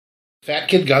Fat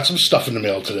Kid got some stuff in the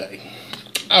mail today.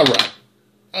 Alright.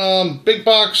 Big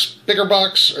box, bigger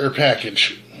box, or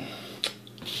package?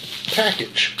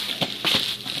 Package.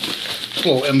 Just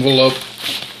a little envelope.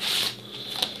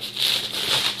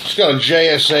 It's got a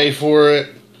JSA for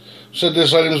it. Said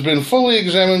this item has been fully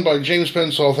examined by James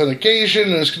Pence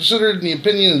Authentication and is considered in the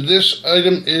opinion that this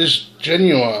item is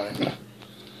genuine.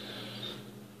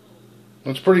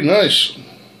 That's pretty nice.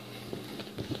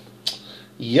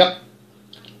 Yep.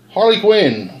 Harley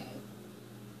Quinn.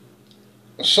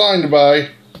 Signed by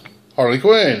Harley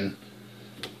Quinn.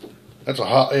 That's a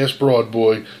hot ass broad,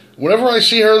 boy. Whenever I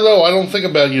see her, though, I don't think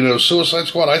about, Suicide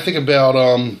Squad. I think about,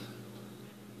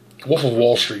 Wolf of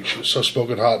Wall Street. She was so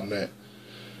smoking hot in that.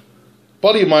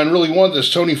 Buddy of mine really wanted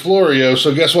this, Tony Florio.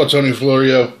 So guess what, Tony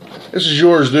Florio? This is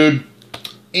yours, dude.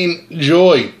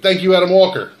 Enjoy. Thank you, Adam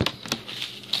Walker.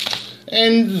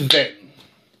 And then,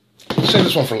 save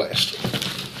this one for last.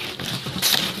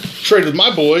 Trade with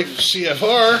my boy,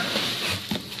 CFR.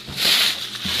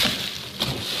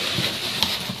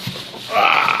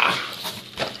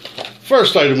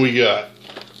 First item we got.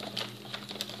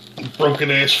 Broken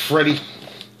ass Freddy.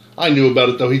 I knew about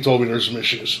it, though. He told me there's some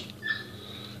issues.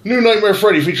 New Nightmare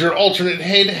Freddy featuring alternate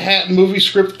head, hat, movie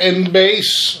script, and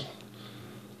base.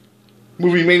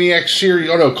 Movie Maniac Series,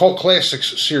 Cult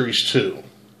Classics Series 2.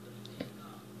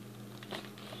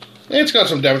 And it's got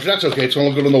some damage. That's okay. It's going to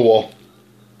look good on the wall.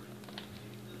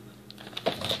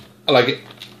 I like it.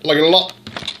 I like it a lot.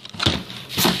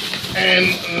 And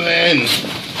then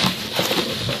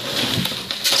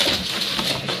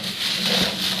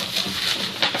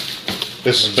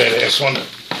this is a badass one.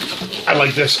 I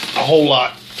like this a whole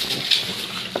lot.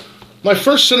 My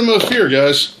first Cinema of Fear,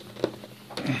 guys.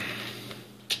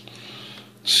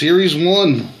 Series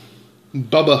 1.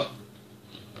 Bubba.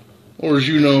 Or as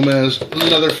you know him as,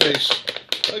 Leatherface.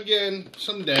 Again,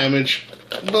 some damage.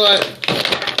 But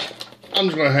I'm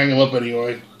just going to hang him up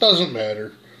anyway. Doesn't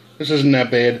matter. This isn't that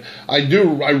bad. I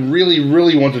really,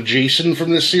 really want the Jason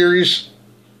from this series.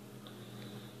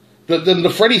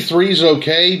 The Freddy 3 is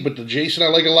okay, but the Jason I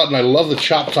like a lot, and I love the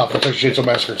Chop Top for Texas Chainsaw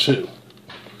Massacre 2.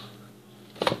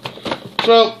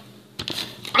 So,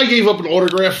 I gave up an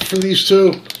autograph for these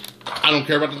two. I don't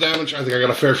care about the damage. I think I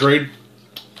got a fair trade.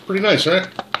 Pretty nice, right?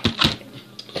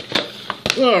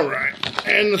 Alright.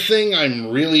 And the thing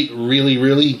I'm really, really,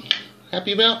 really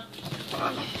happy about.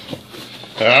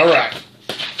 Alright.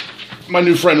 My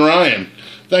new friend Ryan.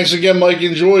 Thanks again, Mike.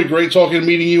 Enjoy. Great talking and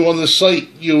meeting you on this site.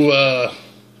 You,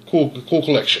 cool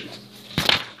collection.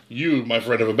 You, my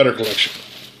friend, have a better collection.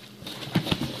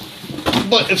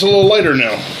 But it's a little lighter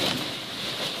now.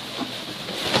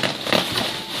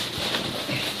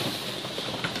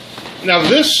 Now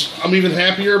this, I'm even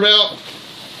happier about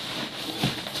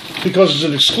because it's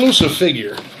an exclusive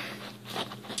figure.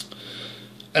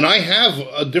 And I have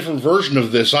a different version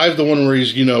of this. I have the one where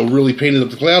he's, really painted up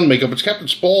the clown makeup. It's Captain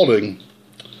Spaulding.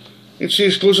 It's the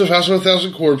exclusive House of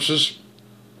 1,000 Corpses.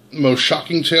 Most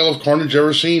shocking tale of carnage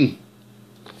ever seen.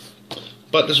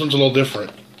 But this one's a little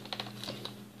different.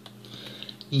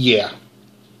 Yeah.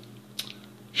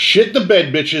 Shit the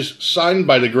bed, bitches. Signed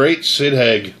by the great Sid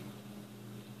Haig.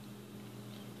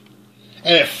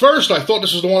 And at first, I thought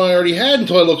this was the one I already had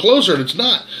until I looked closer, and it's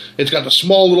not. It's got the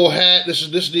small little hat. This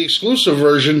is the exclusive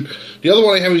version. The other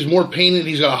one I have, he's more painted.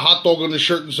 He's got a hot dog on his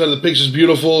shirt instead of the pigs is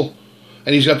beautiful.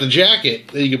 And he's got the jacket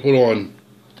that you can put on.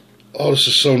 Oh, this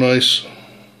is so nice.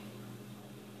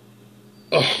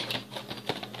 Oh.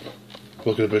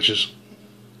 Look at the bitches.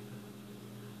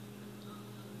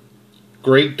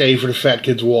 Great day for the Fat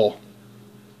Kids wall.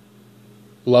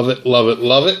 Love it, love it,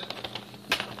 love it.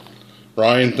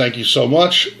 Ryan, thank you so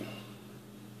much.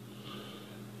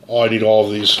 Oh, I need all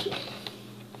of these.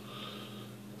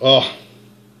 Oh,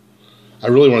 I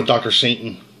really want a Dr.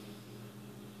 Satan.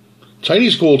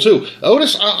 Tiny's cool too.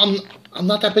 Otis, I'm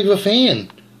not that big of a fan.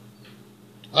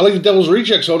 I like the Devil's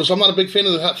Rejects, Otis. I'm not a big fan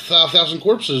of the 1,000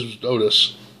 Corpses,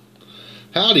 Otis.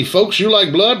 Howdy, folks. You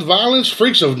like blood, violence,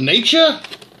 freaks of nature?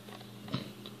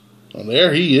 Well,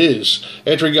 there he is.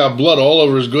 After he got blood all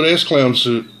over his good-ass clown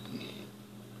suit.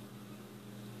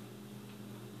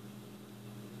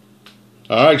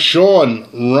 Alright, Sean,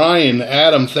 Ryan,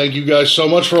 Adam, thank you guys so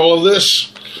much for all of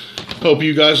this. Hope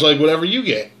you guys like whatever you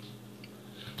get.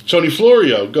 Tony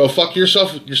Florio, go fuck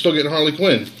yourself. You're still getting Harley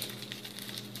Quinn.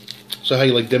 So how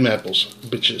you like them apples,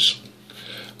 bitches?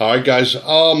 Alright, guys.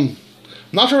 I'm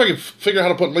not sure if I can figure out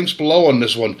how to put links below on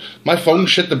this one. My phone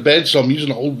shit the bed, so I'm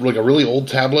using a really old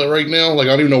tablet right now. Like, I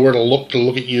don't even know where to look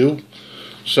at you.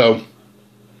 So,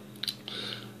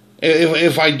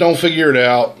 if I don't figure it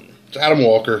out, it's Adam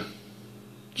Walker,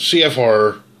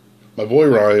 CFR, my boy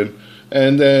Ryan,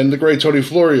 And then the great Tony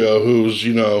Florio, who's,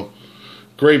 you know,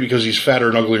 great because he's fatter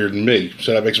and uglier than me.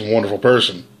 So that makes him a wonderful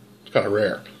person. It's kind of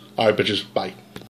rare. All right, bitches. Bye.